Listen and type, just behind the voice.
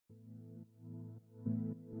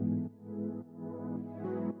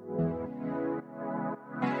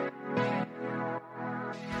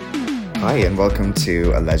Hi and welcome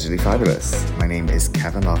to Allegedly Fabulous. My name is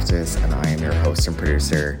Kevin Loftus and I am your host and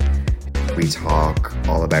producer. We talk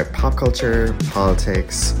all about pop culture,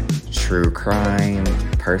 politics, true crime,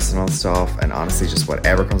 personal stuff, and honestly just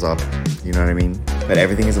whatever comes up, you know what I mean? But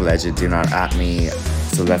everything is alleged, do not at me.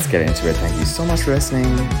 So let's get into it. Thank you so much for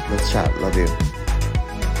listening. Let's chat. Love you.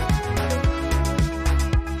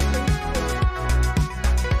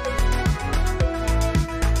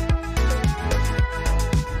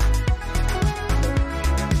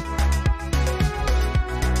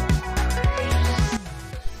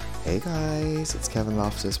 Hey guys, it's Kevin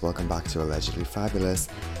Loftus. Welcome back to Allegedly Fabulous.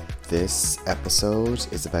 This episode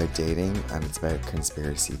is about dating and it's about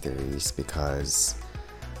conspiracy theories because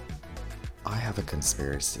I have a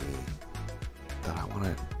conspiracy that I want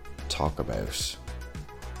to talk about.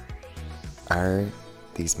 Are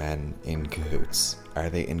these men in cahoots? Are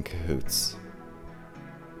they in cahoots?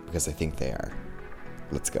 Because I think they are.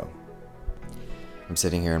 Let's go. I'm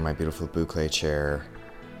sitting here in my beautiful boucle chair.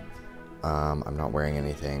 I'm not wearing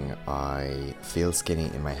anything. I feel skinny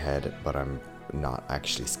in my head, but I'm not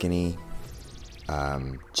actually skinny.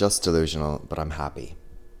 Just delusional, but I'm happy.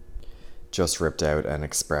 Just ripped out an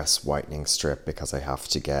express whitening strip because I have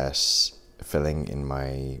to get filling in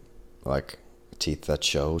my teeth that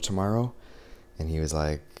show tomorrow. And he was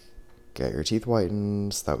like, get your teeth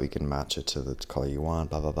whitened so that we can match it to the color you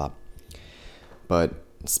want, blah, blah, blah. But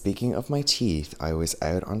speaking of my teeth, I was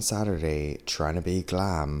out on Saturday trying to be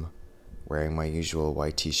glam, wearing my usual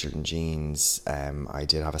white t-shirt and jeans. I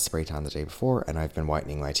did have a spray tan the day before and I've been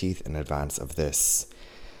whitening my teeth in advance of this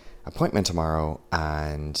appointment tomorrow,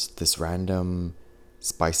 and this random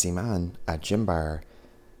spicy man at gym bar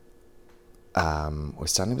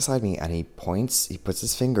was standing beside me and he puts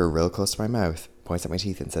his finger real close to my mouth, points at my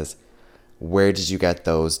teeth and says, "Where did you get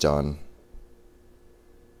those done?"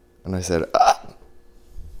 And I said, "Ah!"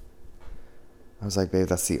 I was like, "Babe,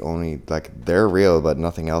 that's the only, they're real, but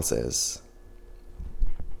nothing else is."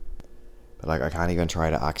 But I can't even try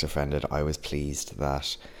to act offended. I was pleased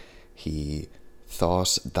that he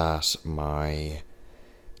thought that my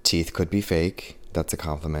teeth could be fake. That's a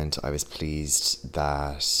compliment. I was pleased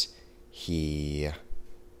that he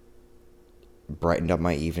brightened up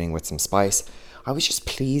my evening with some spice. I was just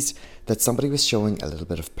pleased that somebody was showing a little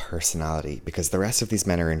bit of personality, because the rest of these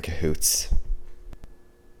men are in cahoots.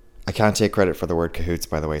 I can't take credit for the word cahoots,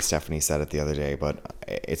 by the way. Stephanie said it the other day, but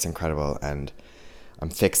it's incredible and I'm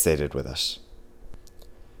fixated with it.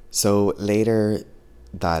 So later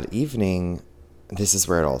that evening, this is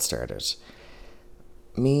where it all started.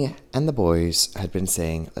 Me and the boys had been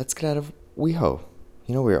saying, let's get out of WeHo.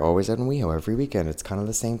 You know, we're always out in WeHo every weekend. It's kind of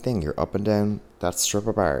the same thing. You're up and down that strip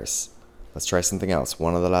of bars. Let's try something else.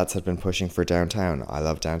 One of the lads had been pushing for downtown. I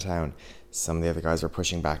love downtown. Some of the other guys were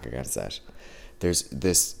pushing back against that. There's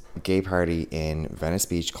this gay party in Venice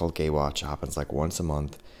Beach called RHOBH. It happens once a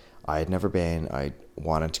month. I had never been. I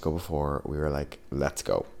wanted to go before. We were like, let's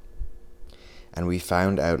go. And we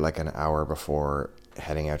found out an hour before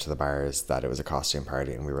heading out to the bars that it was a costume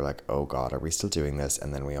party, and we were like, oh god, are we still doing this?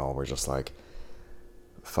 And then we all were just like,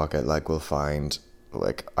 fuck it, we'll find,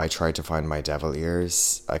 I tried to find my devil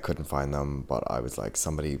ears. I couldn't find them, but I was like,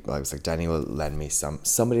 Denny will lend me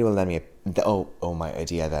somebody will lend me my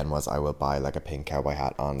idea then was I will buy a pink cowboy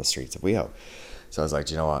hat on the streets of WeHo. So I was like,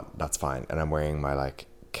 do you know what, that's fine. And I'm wearing my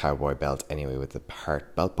cowboy belt anyway with the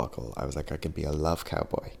heart belt buckle. I was like, I could be a love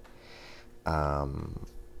cowboy.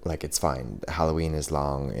 It's fine. Halloween is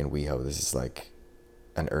long in WeHo. This is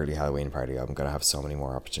an early Halloween party. I'm gonna have so many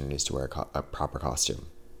more opportunities to wear a proper costume.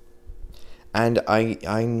 And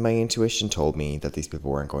my intuition told me that these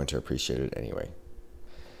people weren't going to appreciate it anyway.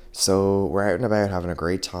 So we're out and about having a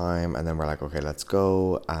great time, and then we're like, okay, let's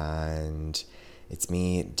go. And it's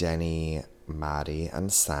me, Denny, Maddie,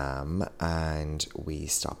 and Sam, and we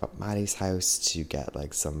stop at Maddie's house to get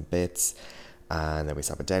some bits, and then we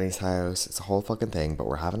stop at Denny's house. It's a whole fucking thing, but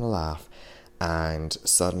we're having a laugh. And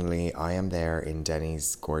suddenly I am there in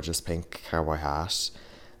Denny's gorgeous pink cowboy hat,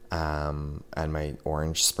 and my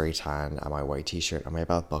orange spray tan and my white t-shirt and my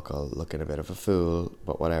belt buckle, looking a bit of a fool,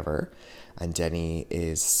 but whatever. And Denny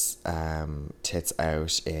is tits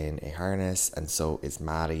out in a harness, and so is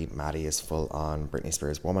Maddie. Maddie is full on Britney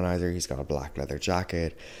Spears womanizer. He's got a black leather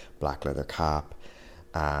jacket, black leather cap.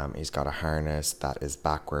 He's got a harness that is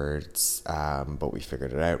backwards, but we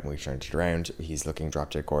figured it out and we turned it around. He's looking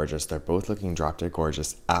drop dead gorgeous. They're both looking drop dead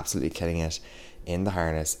gorgeous, absolutely killing it in the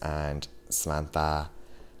harness. And Samantha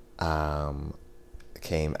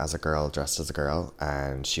came as a girl, dressed as a girl,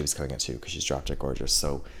 and she was killing it too because she's drop dead gorgeous.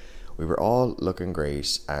 So we were all looking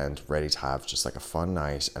great and ready to have just a fun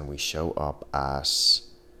night, and we show up at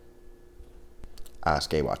at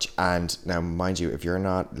Gay Watch. And now, mind you, if you're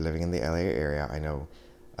not living in the LA area, I know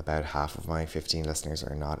about half of my 15 listeners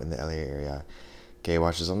are not in the LA area. Gay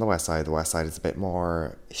Watch is on the west side. The west side is a bit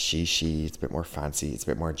more she, it's a bit more fancy, it's a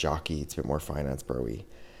bit more jockey, it's a bit more finance bro-y.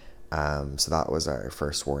 So that was our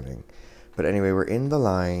first warning. But anyway, we're in the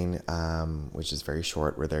line, which is very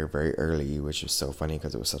short. We're there very early, which was so funny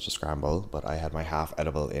because it was such a scramble. But I had my half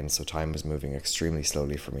edible in, so time was moving extremely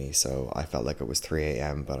slowly for me. So I felt like it was 3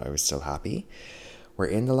 a.m., but I was still happy. We're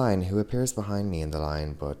in the line. Who appears behind me in the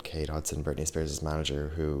line but Kate Hudson, Britney Spears'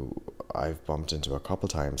 manager, who I've bumped into a couple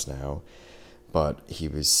times now. But he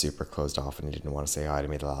was super closed off and he didn't want to say hi to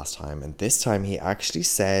me the last time. And this time he actually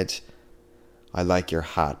said, "I like your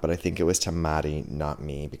hat," but I think it was to Maddie, not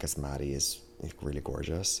me, because Maddie is really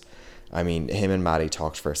gorgeous. I mean, him and Maddie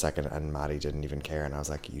talked for a second and Maddie didn't even care. And I was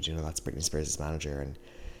like, "You do know that's Britney Spears' manager?" And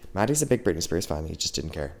Maddie's a big Britney Spears fan. He just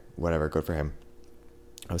didn't care. Whatever, good for him.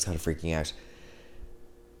 I was kind of freaking out.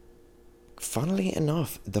 Funnily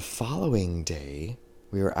enough, the following day,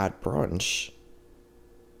 we were at brunch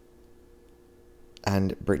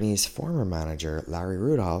and Britney's former manager, Larry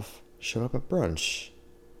Rudolph, showed up at brunch.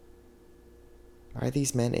 Are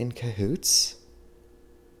these men in cahoots?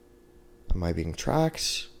 Am I being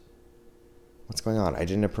tracked? What's going on? I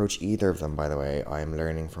didn't approach either of them, by the way. I'm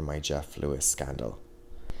learning from my Jeff Lewis scandal.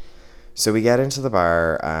 So we get into the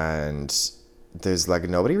bar and there's like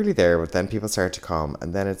nobody really there, but then people start to come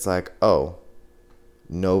and then it's like, oh,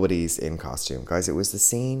 nobody's in costume. Guys, it was the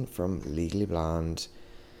scene from Legally Blonde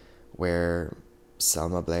where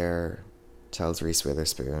Selma Blair tells Reese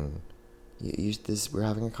Witherspoon, we're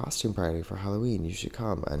having a costume party for Halloween, you should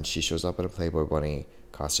come. And she shows up in a Playboy bunny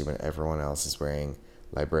costume and everyone else is wearing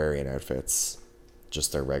librarian outfits,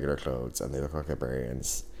 just their regular clothes, and they look like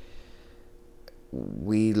librarians.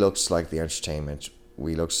 We looked like the entertainment.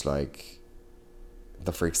 We looked like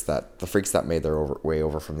the freaks that made their way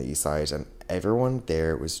over from the east side, and everyone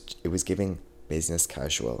there it was giving business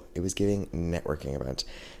casual. It was giving networking event.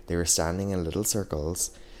 They were standing in little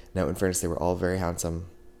circles. Now, in fairness, they were all very handsome,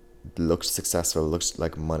 looked successful, looked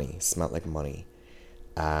like money, smelled like money.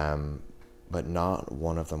 But not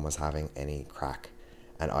one of them was having any crack.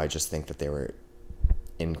 And I just think that they were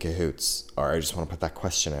in cahoots. Or I just want to put that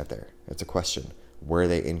question out there. It's a question. Were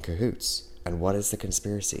they in cahoots? And what is the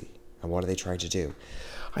conspiracy? And what are they trying to do?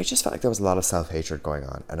 I just felt like there was a lot of self-hatred going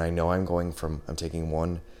on. And I know I'm taking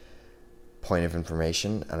one point of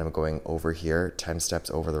information and I'm going over here 10 steps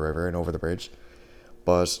over the river and over the bridge.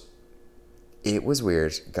 But it was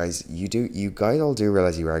weird. Guys, you guys all do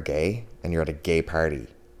realize you are gay and you're at a gay party.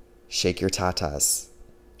 Shake your tatas.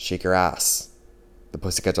 Shake your ass. The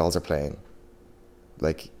Pussycat Dolls are playing.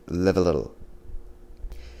 Like, live a little.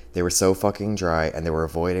 They were so fucking dry and they were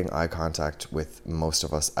avoiding eye contact with most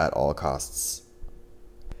of us at all costs.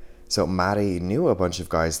 So Maddie knew a bunch of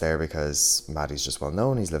guys there because Maddie's just well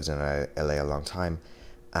known. He's lived in LA a long time.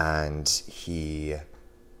 And he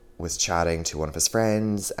was chatting to one of his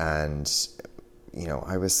friends and, you know,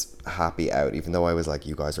 I was happy out, even though I was like,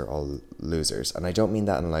 you guys are all losers. And I don't mean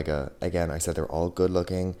that in like again, I said they're all good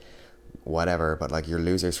looking, whatever, but like you're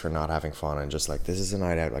losers for not having fun and just like, this is a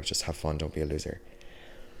night out, like just have fun, don't be a loser.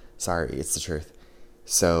 Sorry, it's the truth.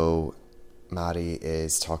 So Maddie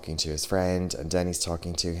is talking to his friend and Denny's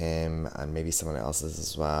talking to him and maybe someone else is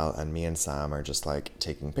as well. And me and Sam are just like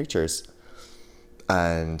taking pictures.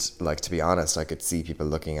 And like, to be honest, I could see people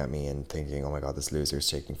looking at me and thinking, oh my God, this loser's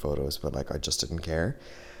taking photos. But like, I just didn't care.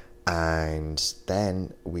 And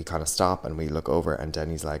then we kind of stop and we look over and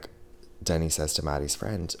Denny says to Maddie's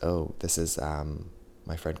friend, oh, this is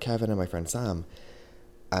my friend Kevin and my friend Sam.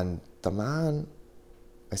 And the man,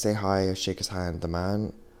 I say hi, I shake his hand. The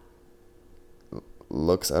man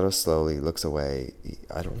looks at us slowly, looks away.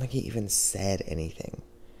 I don't think he even said anything.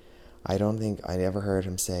 I don't think I ever heard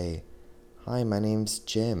him say, hi, my name's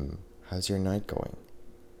Jim. How's your night going?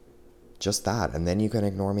 Just that. And then you can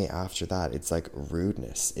ignore me after that. It's like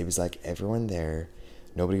rudeness. It was like everyone there,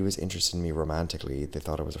 nobody was interested in me romantically. They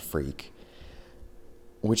thought I was a freak.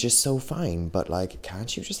 Which is so fine. But like,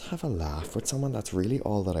 can't you just have a laugh with someone? That's really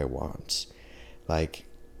all that I want. Like,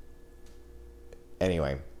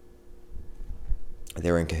 anyway. They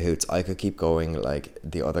were in cahoots. I could keep going. Like,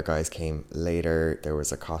 the other guys came later. There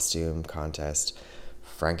was a costume contest.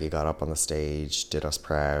 Frankie got up on the stage, did us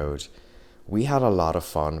proud. We had a lot of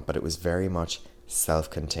fun, but it was very much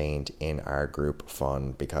self-contained in our group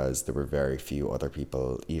fun because there were very few other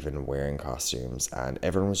people even wearing costumes and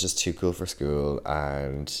everyone was just too cool for school.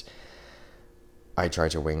 And I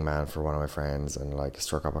tried to wingman for one of my friends and like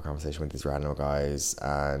struck up a conversation with these random guys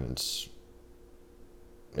and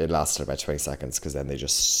it lasted about 20 seconds because then they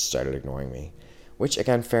just started ignoring me, Which,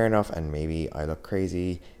 again, fair enough, and maybe I look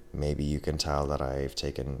crazy. Maybe you can tell that I've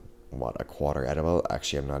taken, a quarter edible?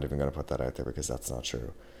 Actually, I'm not even going to put that out there because that's not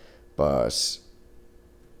true. But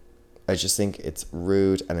I just think it's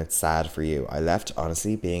rude and it's sad for you. I left,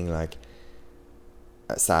 honestly, being like,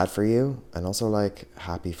 sad for you and also like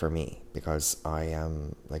happy for me, because I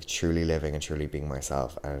am like truly living and truly being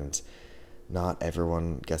myself, and not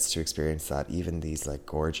everyone gets to experience that. Even these like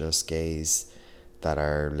gorgeous gays that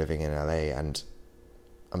are living in LA, and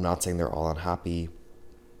I'm not saying they're all unhappy.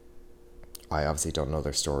 I obviously don't know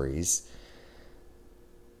their stories,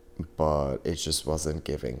 but it just wasn't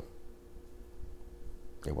giving.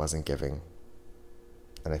 It wasn't giving.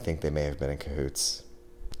 And I think they may have been in cahoots.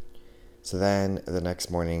 So then the next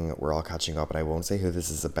morning we're all catching up, and I won't say who this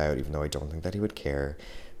is about, even though I don't think that he would care.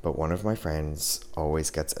 But one of my friends always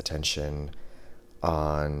gets attention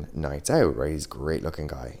on nights out, right? He's a great looking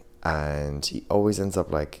guy. And he always ends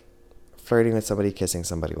up like flirting with somebody, kissing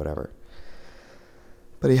somebody, whatever.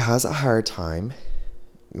 But he has a hard time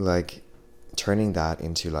like turning that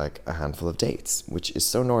into like a handful of dates, which is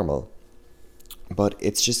so normal. But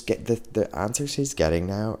it's just the answers he's getting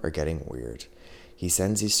now are getting weird. He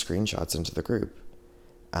sends these screenshots into the group,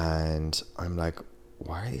 and I'm like,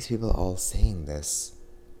 why are these people all saying this?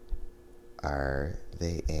 Are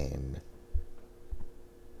they in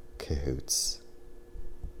cahoots?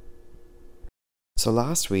 So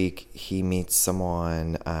last week he meets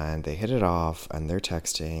someone and they hit it off and they're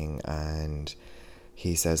texting, and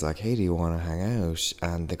he says like, hey, do you want to hang out?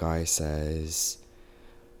 And the guy says,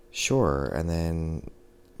 sure. And then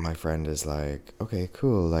my friend is like, okay,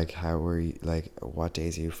 cool. Like, how are you? Like, what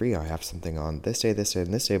days are you free? I have something on this day, and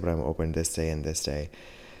this day, but I'm open this day and this day.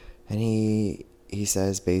 And he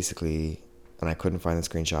says basically, and I couldn't find the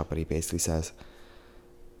screenshot, but he basically says,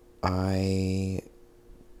 I'm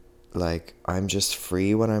just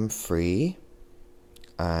free when I'm free.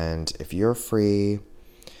 And if you're free,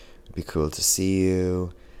 it'd be cool to see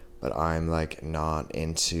you. But I'm like not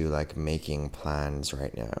into like making plans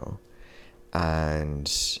right now.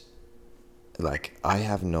 And like I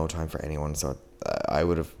have no time for anyone, so I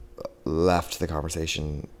would have left the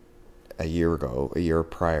conversation a year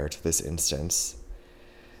prior to this instance.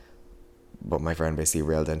 But my friend basically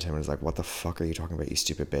railed into him and was like, what the fuck are you talking about, you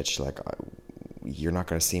stupid bitch? Like, you're not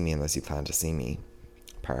going to see me unless you plan to see me.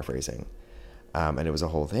 Paraphrasing. And it was a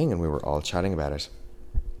whole thing, and we were all chatting about it.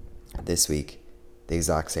 This week, the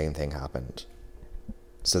exact same thing happened.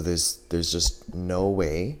 So there's just no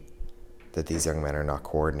way that these young men are not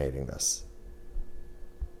coordinating this.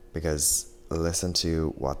 Because listen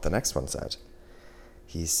to what the next one said.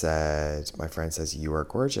 He said, my friend says, you are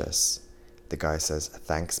gorgeous. The guy says,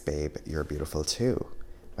 thanks, babe, you're beautiful too.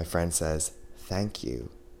 My friend says, thank you.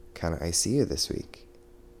 Can I see you this week?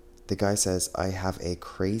 The guy says, I have a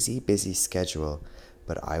crazy busy schedule,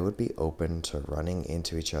 but I would be open to running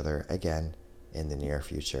into each other again in the near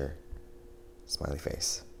future. Smiley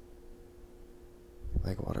face.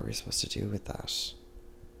 Like, what are we supposed to do with that?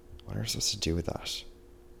 What are we supposed to do with that?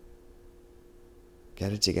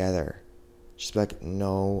 Get it together. Just be like,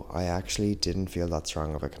 no, I actually didn't feel that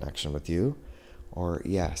strong of a connection with you. Or,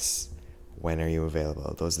 yes, when are you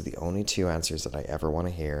available? Those are the only two answers that I ever want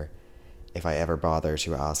to hear if I ever bother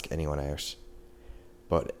to ask anyone out.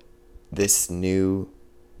 But this new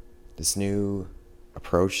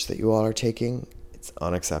approach that you all are taking, it's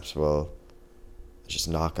unacceptable. Just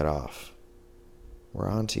knock it off. We're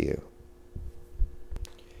on to you.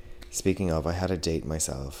 Speaking of, I had a date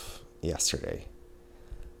myself yesterday.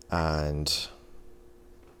 And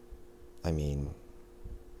I mean,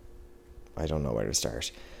 I don't know where to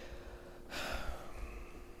start.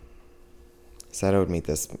 Said I would meet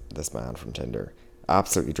this man from Tinder.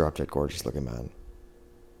 Absolutely drop dead gorgeous looking man.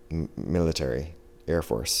 Military, Air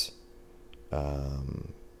Force,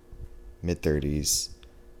 mid-30s,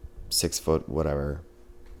 6 foot, whatever.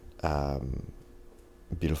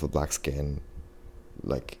 Beautiful black skin,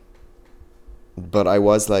 like. But I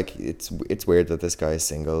was like, it's weird that this guy is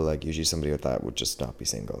single. Like, usually somebody with that would just not be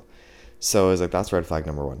single. So I was like, that's red flag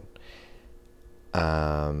number one.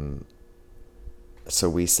 So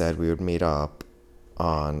we said we would meet up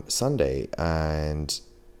on Sunday, and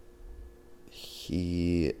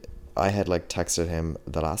I had like texted him.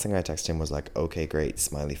 The last thing I texted him was like, okay, great,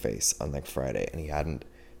 smiley face, on like Friday, and he hadn't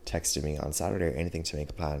texted me on Saturday or anything to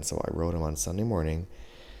make a plan. So I wrote him on Sunday morning.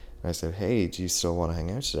 And I said, hey, do you still want to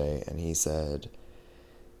hang out today? And he said,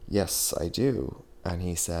 yes, I do. And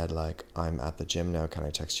he said, like, I'm at the gym now. Can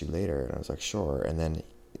I text you later? And I was like, sure. And then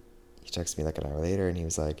he texted me like an hour later, and he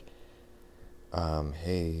was like,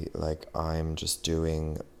 hey, like, I'm just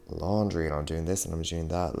doing laundry and I'm doing this and I'm doing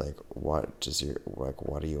that. Like, what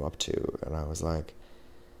are you up to? And I was like,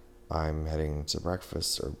 I'm heading to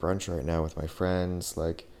breakfast or brunch right now with my friends.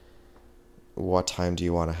 Like, what time do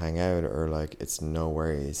you want to hang out? Or like, it's no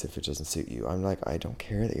worries if it doesn't suit you. I'm like, I don't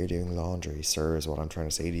care that you're doing laundry, sir, is what I'm trying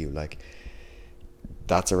to say to you. Like,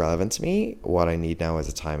 that's irrelevant to me. What I need now is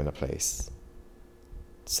a time and a place.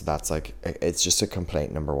 So that's like, it's just a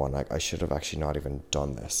complaint number one. Like, I should have actually not even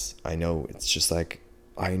done this. I know, it's just like,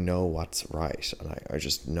 I know what's right. And I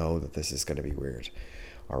just know that this is going to be weird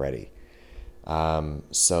already.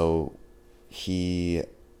 So he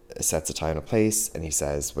sets a time and a place and he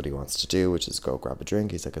says what he wants to do, which is go grab a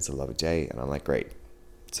drink. He's like, it's a lovely day. And I'm like, great.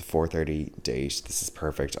 It's a 4:30 date. This is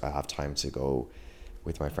perfect. I have time to go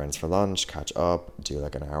with my friends for lunch, catch up, do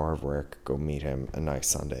like an hour of work, go meet him, a nice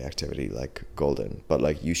Sunday activity, like golden. But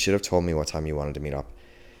like, you should have told me what time you wanted to meet up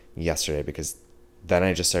yesterday, because then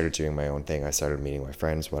I just started doing my own thing. I started meeting my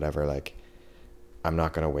friends, whatever. Like, I'm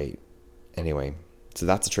not going to wait anyway. So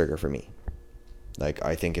that's a trigger for me. Like,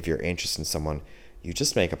 I think if you're interested in someone, you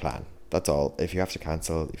just make a plan. That's all. If you have to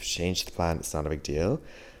cancel, if you change the plan, it's not a big deal.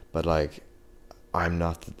 But like, I'm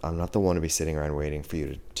not the one to be sitting around waiting for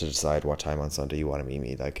you to decide what time on Sunday you want to meet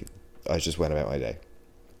me. Like, I just went about my day.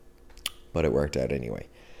 But it worked out anyway.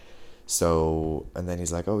 So, and then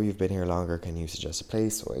he's like, oh, you've been here longer. Can you suggest a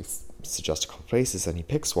place? So I suggest a couple places, and he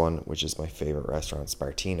picks one, which is my favorite restaurant,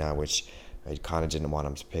 Spartina, which I kind of didn't want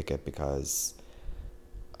him to pick it because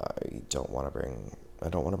I don't want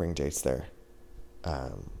to bring dates there.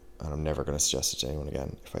 And I'm never going to suggest it to anyone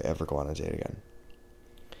again if I ever go on a date again.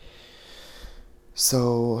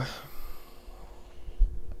 So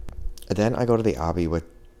then I go to the Abbey with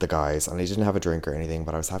the guys, and I didn't have a drink or anything,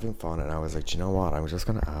 but I was having fun, and I was like, do you know what? I'm just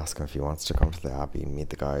going to ask him if he wants to come to the Abbey and meet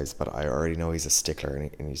the guys, but I already know he's a stickler,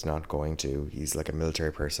 and he's not going to. He's like a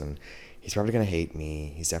military person. He's probably going to hate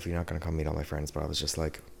me. He's definitely not going to come meet all my friends, but I was just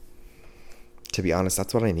like, to be honest,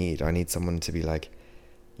 that's what I need. I need someone to be like,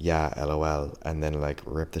 yeah, LOL, and then like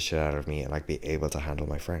rip the shit out of me and like be able to handle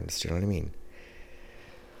my friends. Do you know what I mean?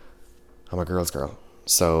 I'm a girl's girl.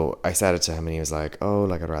 So I said it to him and he was like, oh,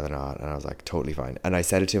 like I'd rather not. And I was like, totally fine. And I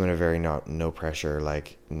said it to him in a very no pressure,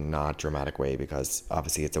 like not dramatic way, because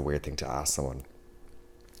obviously it's a weird thing to ask someone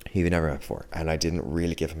he'd never met before. And I didn't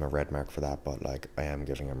really give him a red mark for that, but like I am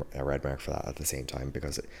giving him a red mark for that at the same time,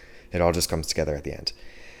 because it all just comes together at the end.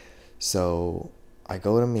 So I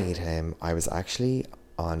go to meet him. I was actually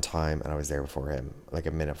on time and I was there before him, like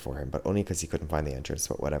a minute before him, but only because he couldn't find the entrance,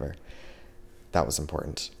 but whatever. That was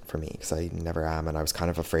important for me because I never am, and I was kind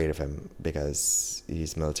of afraid of him because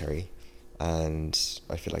he's military and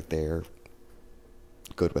I feel like they're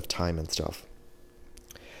good with time and stuff.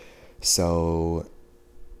 So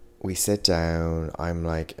we sit down. I'm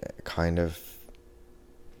like, kind of,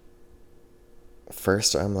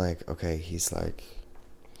 first I'm like, okay, he's like,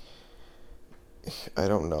 I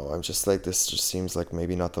don't know, I'm just like, this just seems like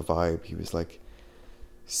maybe not the vibe. He was like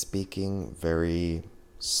speaking very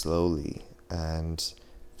slowly and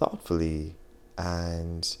thoughtfully,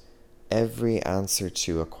 and every answer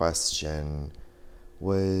to a question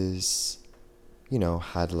was, you know,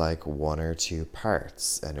 had like one or two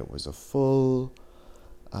parts, and it was a full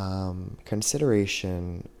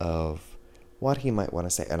consideration of what he might want to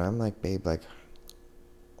say. And I'm like, babe, like,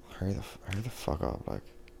 hurry the fuck up. Like,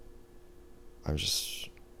 I'm just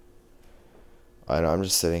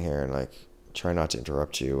sitting here and like try not to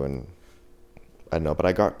interrupt you, and I don't know, but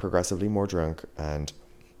I got progressively more drunk, and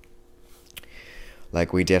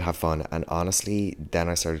like we did have fun, and honestly then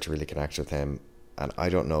I started to really connect with him. And I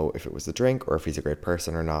don't know if it was the drink or if he's a great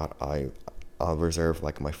person or not. I'll reserve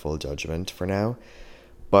like my full judgment for now,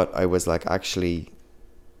 but I was like, actually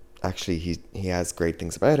he has great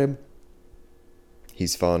things about him.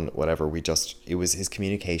 He's fun, whatever. It was his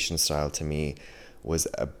communication style to me was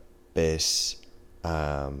a bit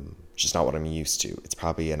just not what I'm used to. It's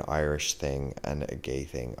probably an Irish thing and a gay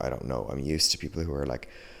thing. I don't know. I'm used to people who are like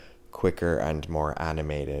quicker and more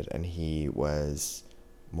animated, and he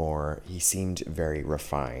seemed very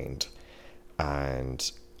refined,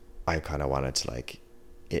 and I kind of wanted to like,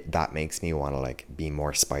 that makes me want to like be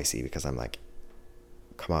more spicy, because I'm like,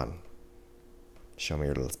 come on, show me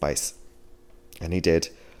your little spice. And he did.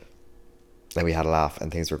 And we had a laugh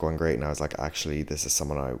and things were going great. And I was like, actually, this is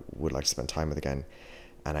someone I would like to spend time with again.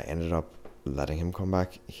 And I ended up letting him come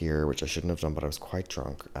back here, which I shouldn't have done, but I was quite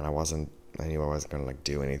drunk. And I knew I wasn't going to like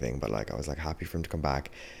do anything, but like I was like happy for him to come back.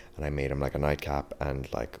 And I made him like a nightcap,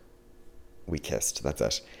 and like we kissed. That's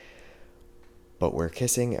it. But we're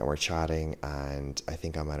kissing and we're chatting, and I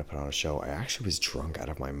think I might have put on a show. I actually was drunk out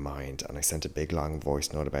of my mind, and I sent a big long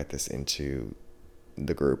voice note about this into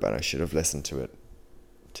the group, and I should have listened to it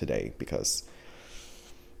today because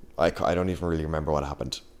I don't even really remember what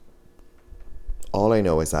happened. All I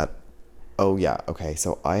know is that, oh yeah, okay,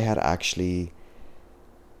 so I had actually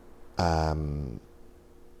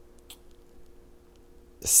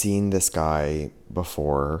seen this guy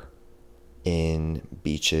before in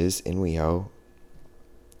beaches in WeHo,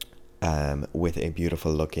 with a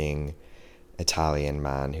beautiful looking Italian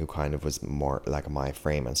man who kind of was more like my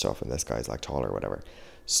frame and stuff, and this guy's like taller or whatever.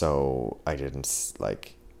 So I didn't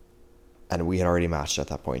like, and we had already matched at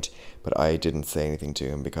that point, but I didn't say anything to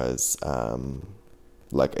him because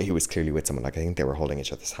like he was clearly with someone. Like I think they were holding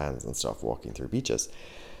each other's hands and stuff walking through beaches.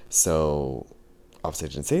 So obviously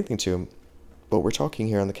I didn't say anything to him, but we're talking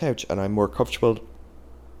here on the couch and I'm more comfortable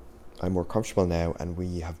now, and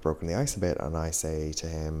we have broken the ice a bit, and I say to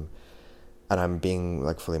him, and I'm being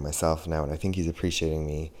like fully myself now, and I think he's appreciating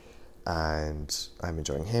me and I'm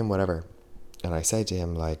enjoying him, whatever. And I say to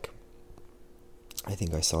him, like, I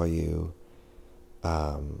think I saw you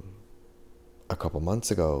a couple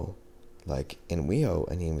months ago, like in WeHo.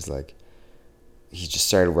 And he was like, he just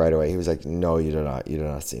started right away. He was like, no, you did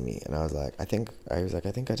not see me. And I was like, I think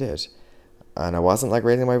I did. And I wasn't like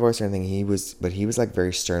raising my voice or anything. He was like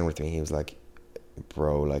very stern with me. He was like,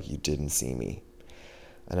 bro, like you didn't see me.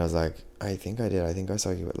 And I was like, I think I did. I think I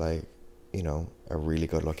saw you with like, you know, a really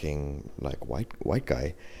good looking like white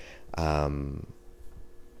guy.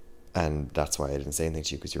 And that's why I didn't say anything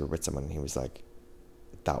to you, because you were with someone. And he was like,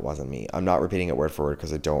 that wasn't me. I'm not repeating it word for word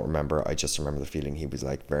because I don't remember. I just remember the feeling. He was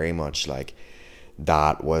like very much like,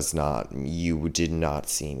 that was not, you did not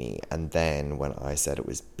see me. And then when I said it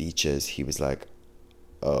was beaches, he was like,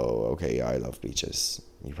 oh, okay, yeah, I love beaches.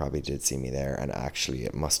 You probably did see me there. And actually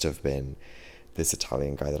it must have been this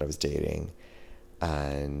Italian guy that I was dating.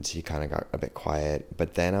 And he kind of got a bit quiet.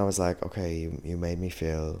 But then I was like, okay, you made me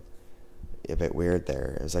feel a bit weird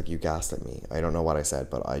there. It was like you gaslit me. I don't know what I said,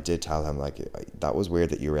 but I did tell him like, that was weird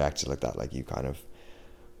that you reacted like that. Like you kind of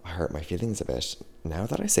hurt my feelings a bit. Now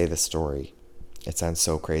that I say this story, it sounds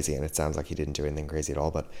so crazy, and it sounds like he didn't do anything crazy at all,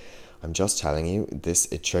 but I'm just telling you,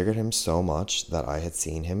 it triggered him so much that I had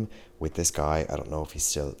seen him with this guy. I don't know if he's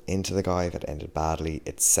still into the guy, if it ended badly.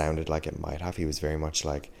 It sounded like it might have. He was very much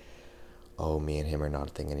like, oh, me and him are not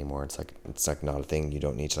a thing anymore. It's like not a thing. You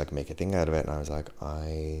don't need to like make a thing out of it. And I was like,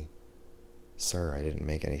 sir, I didn't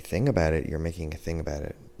make anything about it. You're making a thing about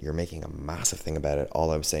it. You're making a massive thing about it. All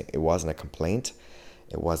I was saying, it wasn't a complaint.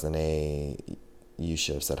 It wasn't you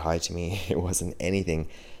should have said hi to me. It wasn't anything.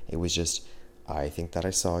 It was just, I think that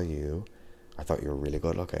I saw you. I thought you were really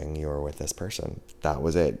good looking. You were with this person. That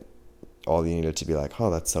was it. All you needed to be like,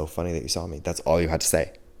 oh, that's so funny that you saw me. That's all you had to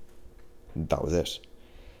say. That was it.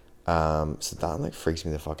 So that like freaks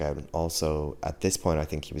me the fuck out. And also at this point, I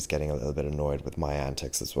think he was getting a little bit annoyed with my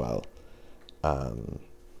antics as well.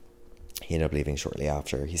 He ended up leaving shortly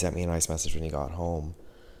after. He sent me a nice message when he got home,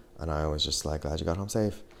 and I was just like, glad you got home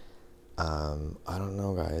safe. I don't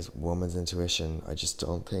know, guys. Woman's intuition. I just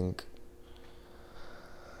don't think.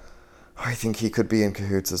 I think he could be in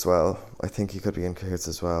cahoots as well.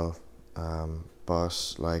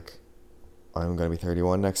 But like, I'm gonna be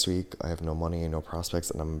 31 next week. I have no money and no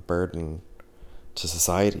prospects, and I'm a burden to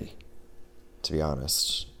society, to be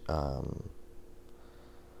honest.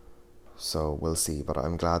 So we'll see. But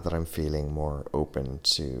I'm glad that I'm feeling more open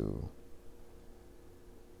to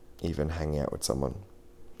even hanging out with someone.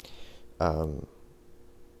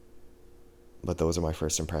 But those are my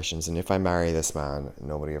first impressions. And if I marry this man,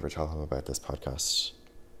 nobody ever tell him about this podcast.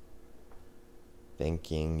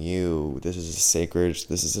 Thanking you. This is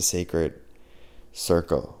a sacred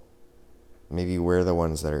circle. Maybe we're the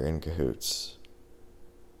ones that are in cahoots.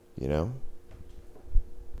 You know?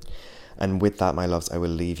 And with that, my loves, I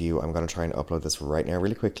will leave you. I'm going to try and upload this right now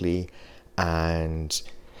really quickly. And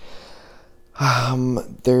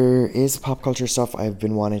there is pop culture stuff I've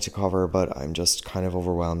been wanting to cover, but I'm just kind of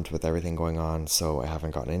overwhelmed with everything going on, so I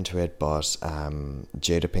haven't gotten into it. But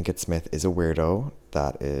Jada Pinkett Smith is a weirdo.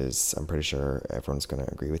 That is, I'm pretty sure everyone's going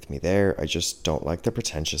to agree with me there. I just don't like the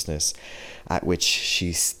pretentiousness at which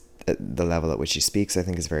the level at which she speaks. I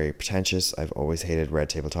think is very pretentious. I've always hated red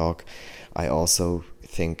table talk. I also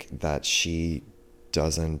think that she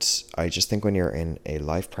doesn't. I just think when you're in a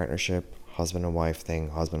life partnership, husband and wife thing,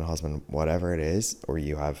 husband, whatever it is, or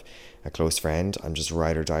you have a close friend, I'm just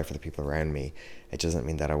ride or die for the people around me. It doesn't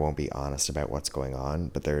mean that I won't be honest about what's going on,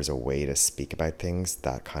 but there's a way to speak about things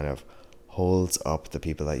that kind of holds up the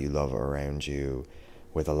people that you love around you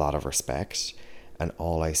with a lot of respect. And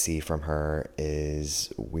all I see from her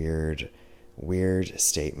is weird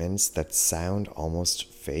statements that sound almost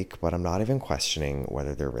fake, but I'm not even questioning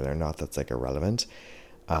whether they're real or not. That's like irrelevant.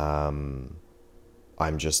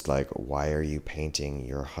 I'm just like, why are you painting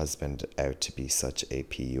your husband out to be such a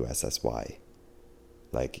PUSSY?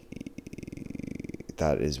 Like,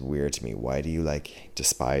 that is weird to me. Why do you like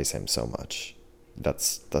despise him so much?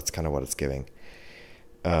 That's kind of what it's giving.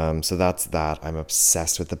 So that's that. I'm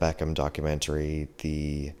obsessed with the Beckham documentary.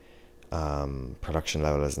 The production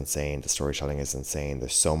level is insane. The storytelling is insane.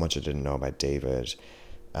 There's so much I didn't know about David.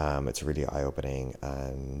 It's really eye-opening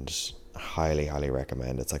and highly, highly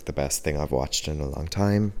recommend. It's like the best thing I've watched in a long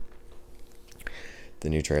time. The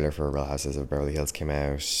new trailer for Real Houses of Beverly Hills came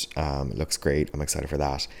out. It looks great. I'm excited for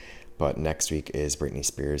that. But next week is Britney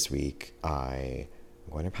Spears week. I'm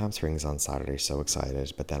going to Palm Springs on Saturday, so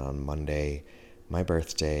excited. But then on Monday, my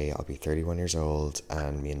birthday, I'll be 31 years old,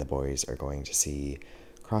 and me and the boys are going to see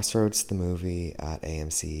Crossroads, the movie, at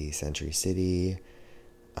AMC Century City.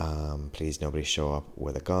 Please nobody show up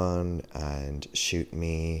with a gun and shoot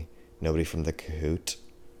me. Nobody from the Cahoot.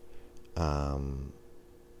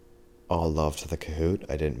 All love to the Cahoot.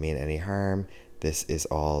 I didn't mean any harm. This is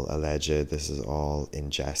all alleged. This is all in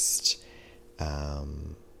jest.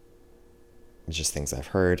 Just things I've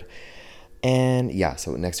heard. And yeah,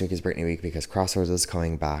 so next week is Britney week because Crossroads is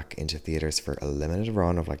coming back into theaters for a limited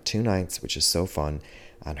run of like 2 nights, which is so fun.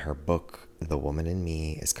 And her book, The Woman in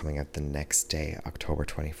Me, is coming out the next day, October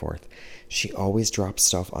 24th. She always drops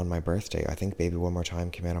stuff on my birthday. I think Baby One More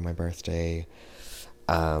Time came out on my birthday.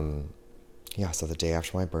 Yeah, so the day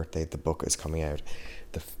after my birthday, the book is coming out.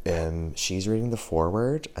 She's reading the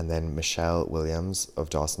foreword, and then Michelle Williams of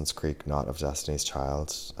Dawson's Creek, not of Destiny's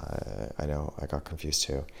Child. I know, I got confused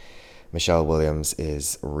too. Michelle Williams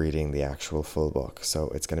is reading the actual full book, so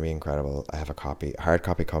it's going to be incredible. I have a hard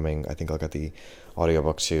copy coming. I think I'll get the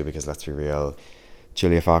audiobook too, because let's be real,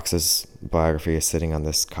 Julia Fox's biography is sitting on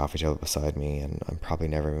this coffee table beside me, and I'm probably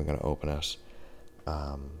never even going to open it.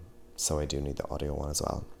 So I do need the audio one as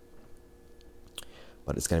well.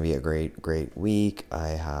 But it's going to be a great, great week. I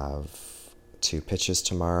have 2 pitches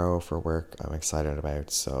tomorrow for work I'm excited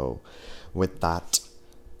about. So with that,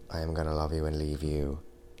 I am going to love you and leave you.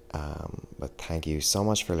 But thank you so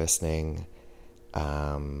much for listening.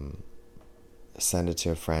 Send it to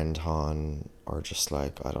a friend, hon, or just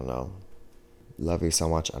like, I don't know. Love you so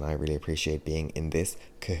much, and I really appreciate being in this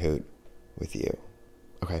cahoot with you.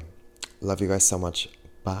 Okay. Love you guys so much.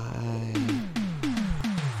 Bye.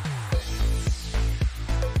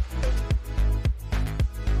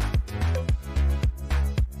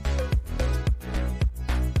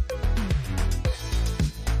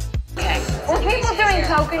 Were people doing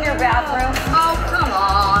coke in your bathroom?